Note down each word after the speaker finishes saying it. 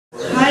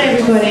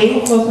everybody,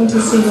 welcome to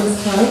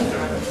Singles Club.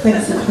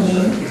 Thanks for coming.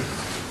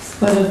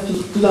 A lot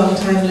of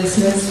long-time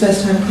listeners,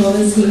 first-time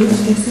callers here, I'm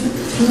guessing.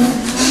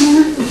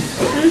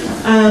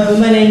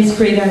 My name's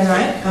Bree van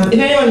Reyk. If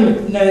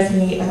anyone knows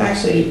me, I've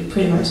actually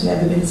pretty much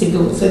never been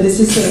single, so this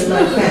is sort of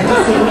my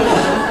fantasy.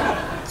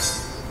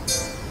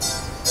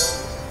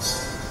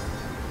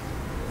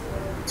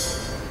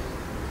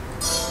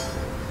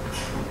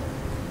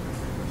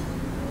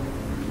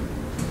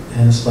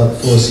 And it's about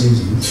 4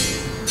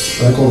 seasons,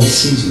 but I call it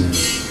seasoning.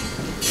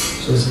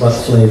 So it's about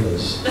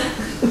flavors.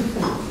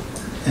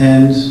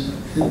 And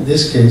in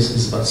this case,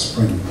 it's about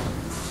spring.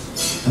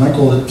 And I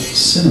call it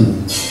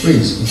cinnamon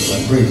breeze, because I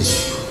like breeze.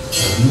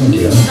 No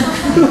idea.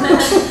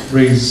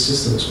 Breeze's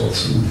sister was called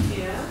cinnamon.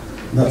 Yeah.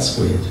 That's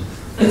weird.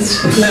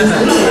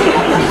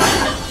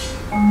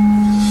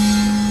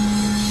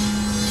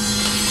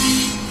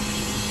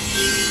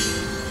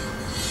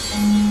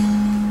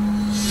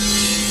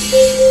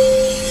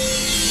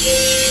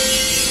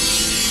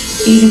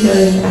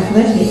 Easygoing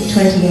athletic,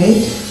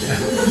 28,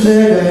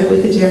 Virgo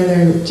with the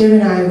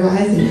Gemini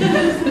rising,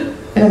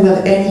 and I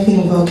love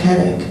anything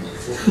volcanic,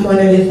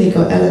 monolithic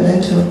or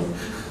elemental.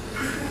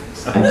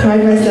 I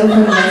pride myself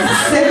on my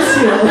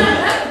sensual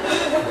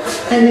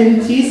and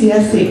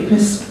enthusiastic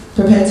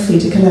propensity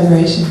to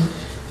collaboration.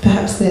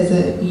 Perhaps there's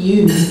a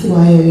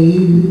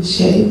Y-O-U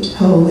shaped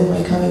hole in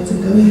my comings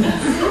and goings.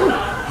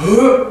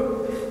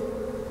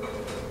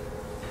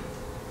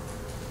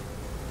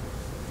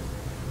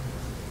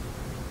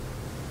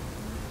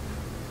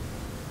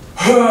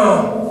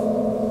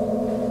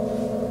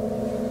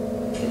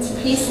 It's a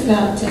piece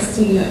about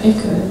testing your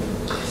echo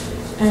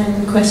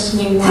and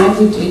questioning why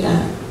we do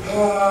that.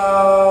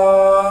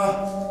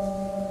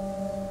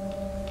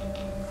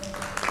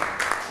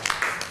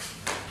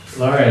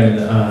 Lauren,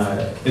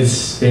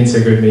 it's been so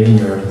good meeting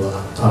you over the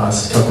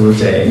past couple of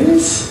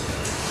days.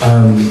 I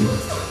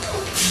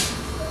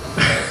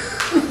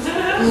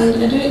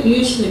don't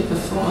usually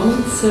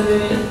perform, so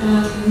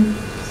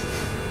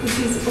this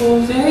is all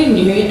very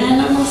new,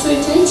 and I'm also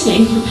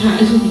dating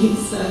apparently,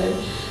 so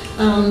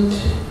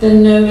the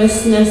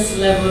nervousness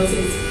levels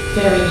is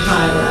very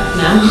high right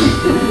now.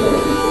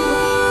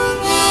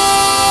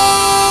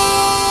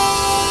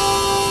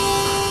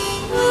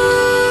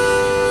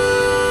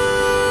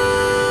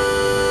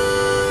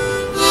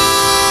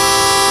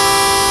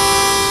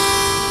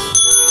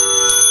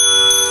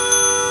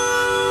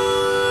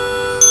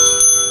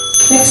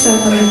 Next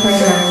up on the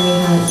program we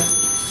have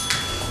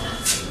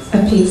a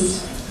piece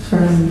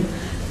from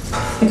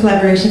a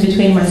collaboration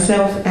between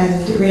myself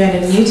and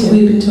Rhiannon Newton.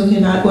 We've been talking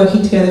about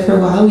working together for a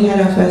while. We had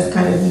our first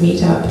kind of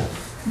meet-up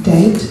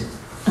date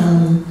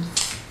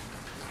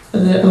a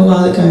little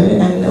while ago,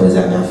 and it was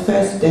on our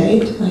first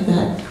date, like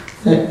that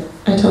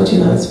I told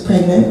you I was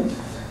pregnant.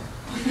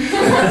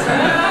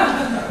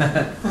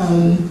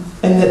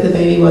 And that the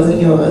baby wasn't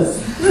yours.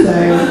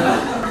 So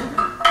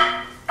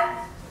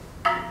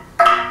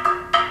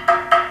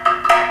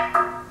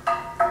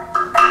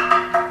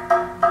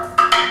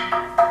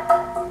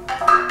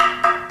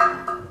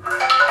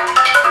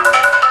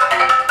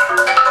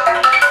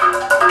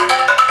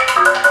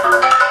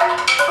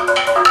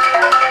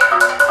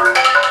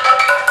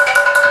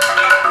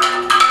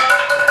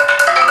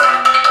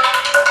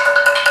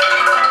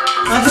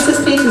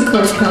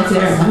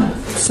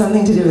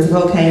something to do with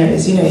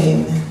volcanoes, you know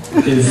him.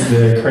 Is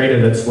the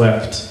crater that's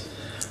left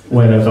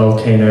when a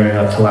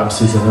volcano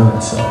collapses in on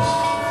itself.